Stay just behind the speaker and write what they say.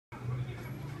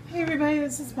Hey everybody,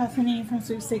 this is Bethany from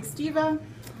Sweepstakes Diva.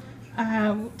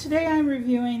 Today I'm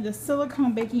reviewing the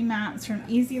silicone baking mats from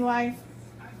Easy Life.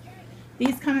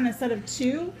 These come in a set of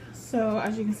two, so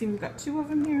as you can see we've got two of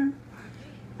them here.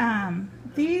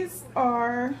 These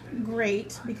are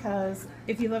great because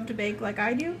if you love to bake like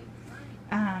I do,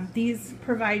 these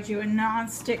provide you a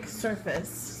non-stick surface.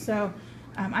 So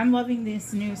I'm loving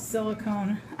these new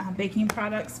silicone baking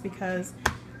products because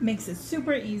it makes it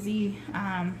super easy.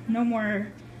 No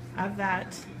more of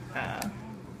that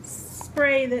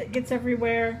spray that gets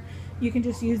everywhere. You can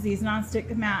just use these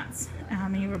non-stick mats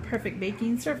and you have a perfect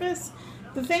baking surface.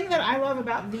 The thing that I love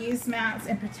about these mats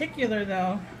in particular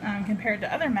though, compared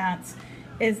to other mats,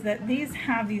 is that these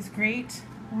have these great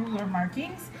ruler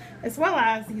markings as well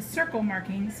as these circle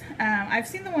markings. I've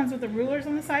seen the ones with the rulers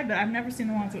on the side, but I've never seen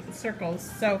the ones with the circles.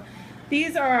 So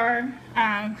these are,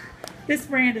 this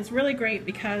brand is really great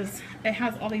because it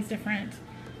has all these different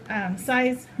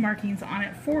size markings on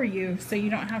it for you, so you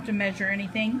don't have to measure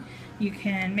anything. You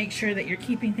can make sure that you're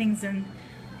keeping things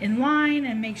in line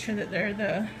and make sure that they're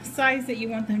the size that you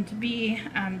want them to be,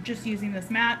 just using this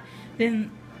mat.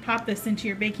 Then pop this into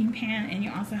your baking pan and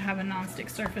you also have a non-stick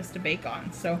surface to bake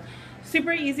on. So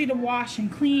super easy to wash and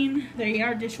clean. They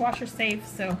are dishwasher safe,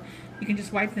 so you can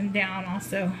just wipe them down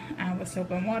also with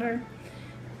soap and water.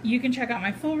 You can check out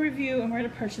my full review and where to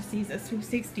purchase these at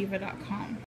sweepstakesdiva.com.